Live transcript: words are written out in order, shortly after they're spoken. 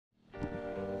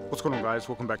What's going on, guys?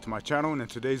 Welcome back to my channel, and in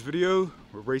today's video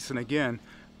we're racing again.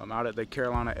 I'm out at the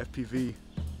Carolina FPV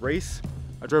Race.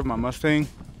 I drove my Mustang,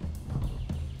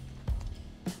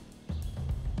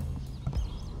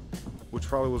 which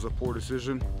probably was a poor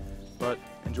decision, but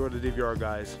enjoy the DVR,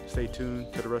 guys. Stay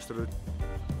tuned to the rest of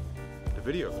the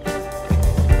video.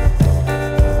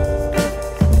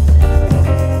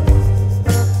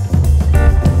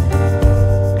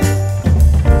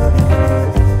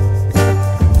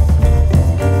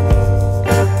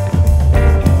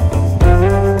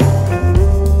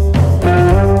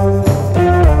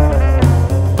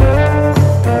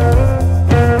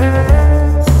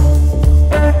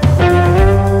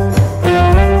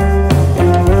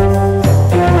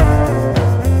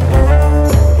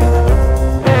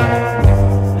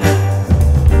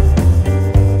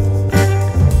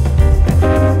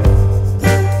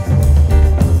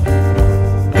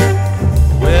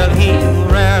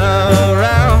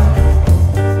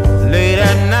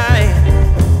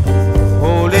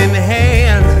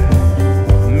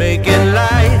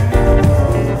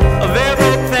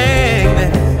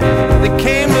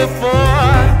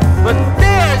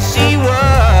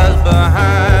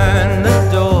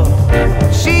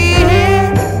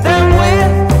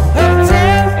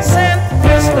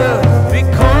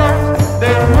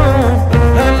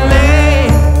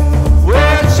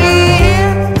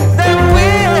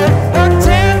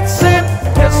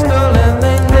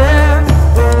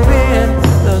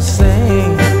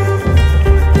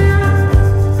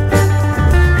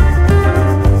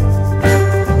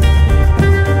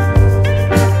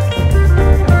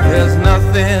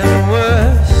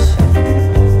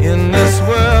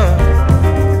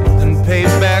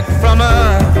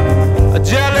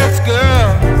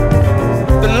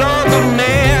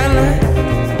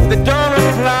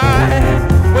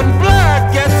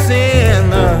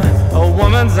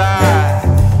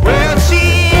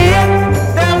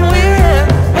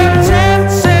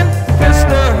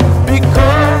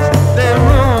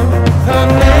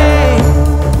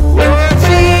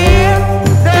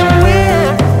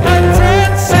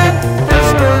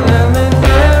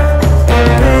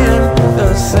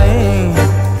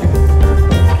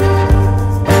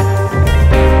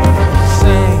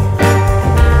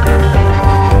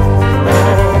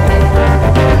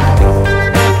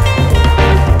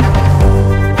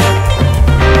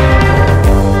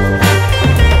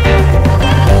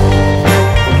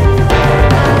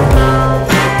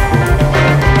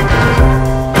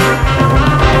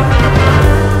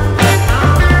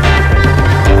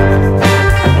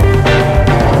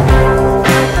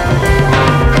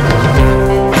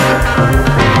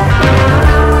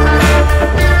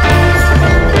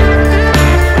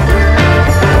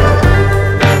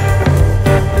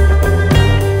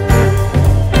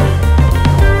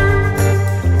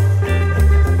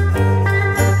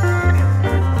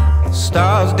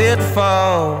 Stars did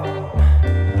fall,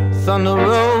 thunder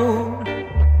rolled,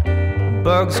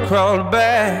 bugs crawled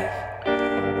back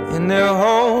in their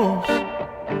holes.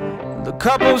 The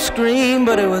couple screamed,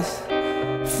 but it was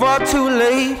far too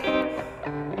late.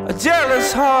 A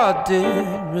jealous heart did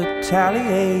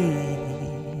retaliate.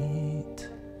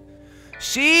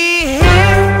 She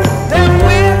hit them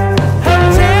with her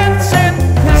 10-cent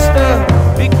pistol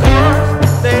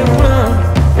because they run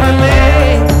her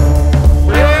name.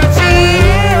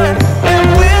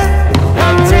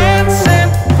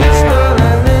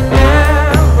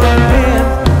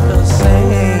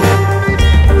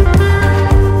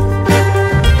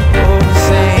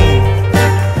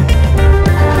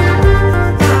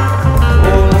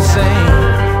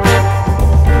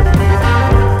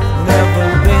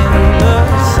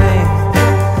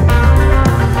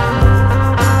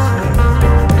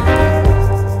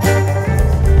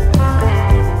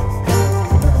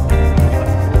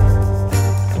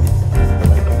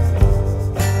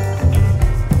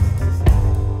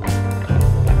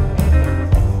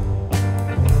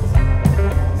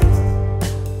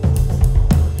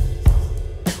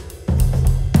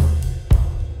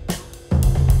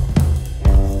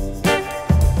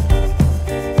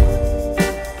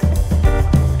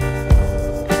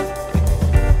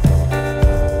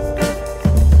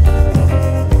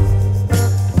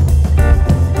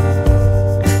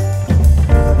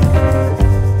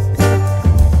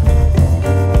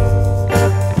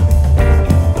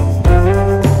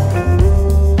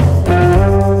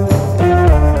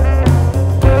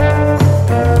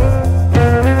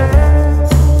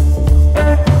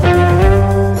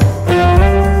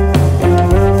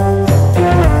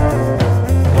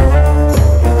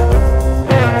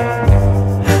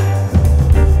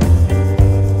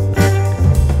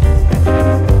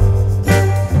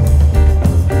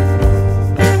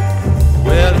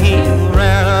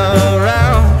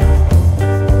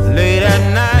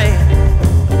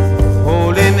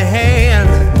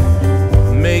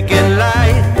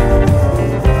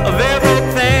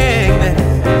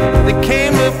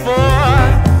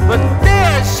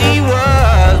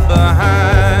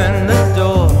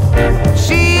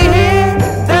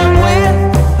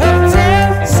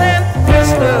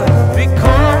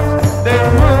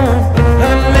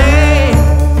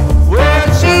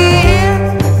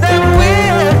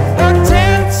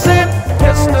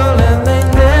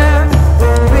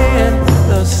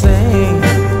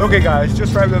 guys,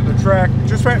 just wrapped up the track,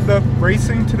 just wrapped up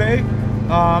racing today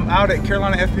out at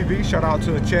Carolina FPV. Shout out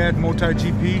to Chad,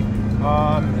 MultiGP,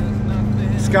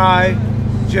 Sky,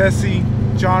 Jesse,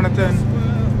 Jonathan,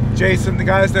 Jason, the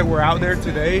guys that were out there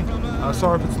today.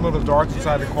 Sorry if it's a little dark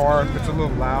inside the car, if it's a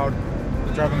little loud,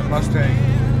 driving the Mustang.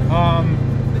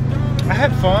 I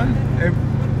had fun.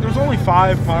 There's only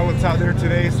 5 pilots out there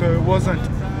today, so it wasn't,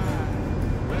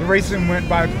 the racing went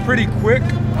by pretty quick.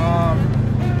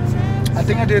 I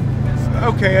think I did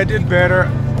okay, I did better.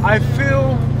 I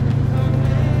feel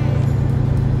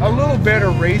a little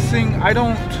better racing. I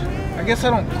guess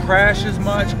I don't crash as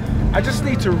much. I just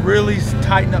need to really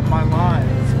tighten up my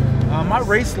lines. My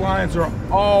race lines are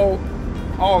all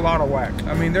out of whack.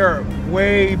 I mean, they're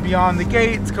way beyond the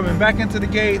gates, coming back into the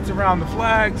gates, around the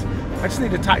flags. I just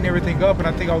need to tighten everything up, and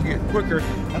I think I'll get quicker.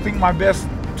 I think my best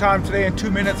time today in 2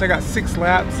 minutes, I got 6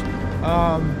 laps.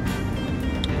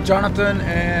 Jonathan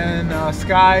and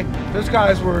Sky, those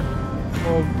guys were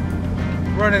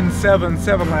running seven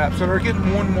laps, so they're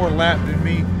getting 1 more lap than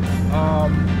me.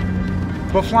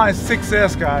 But flying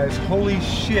 6S, guys, holy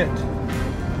shit.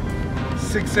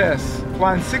 6S,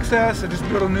 flying 6S. I just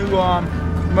built a new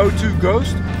Mo 2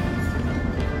 Ghost.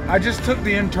 I just took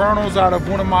the internals out of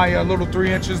one of my little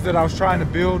 3 inches that I was trying to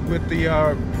build with the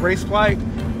race flight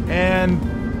and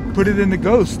put it in the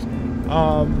Ghost.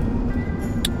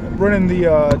 Running the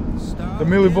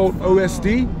millivolt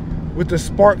OSD with the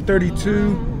Spark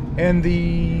 32 and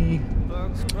the,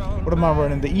 what am I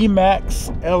running? The Emax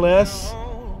LS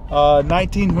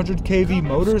 1900 kV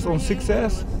motors on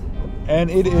 6S,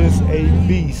 and it is a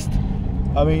beast.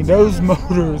 I mean, those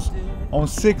motors on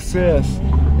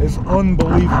 6S is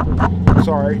unbelievable.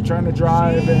 Sorry, trying to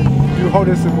drive and do all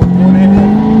this with 1 hand.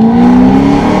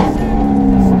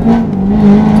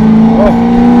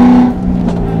 Oh.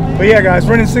 But yeah, guys,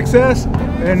 running 6S,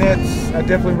 and I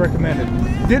definitely recommend it.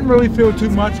 Didn't really feel too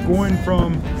much going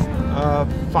from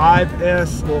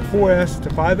 5S or 4S to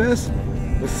 5S,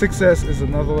 but 6S is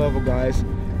another level, guys.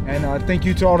 And thank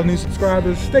you to all the new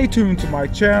subscribers. Stay tuned to my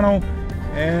channel,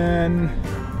 and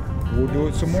we'll do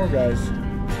it some more, guys.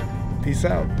 Peace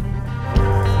out.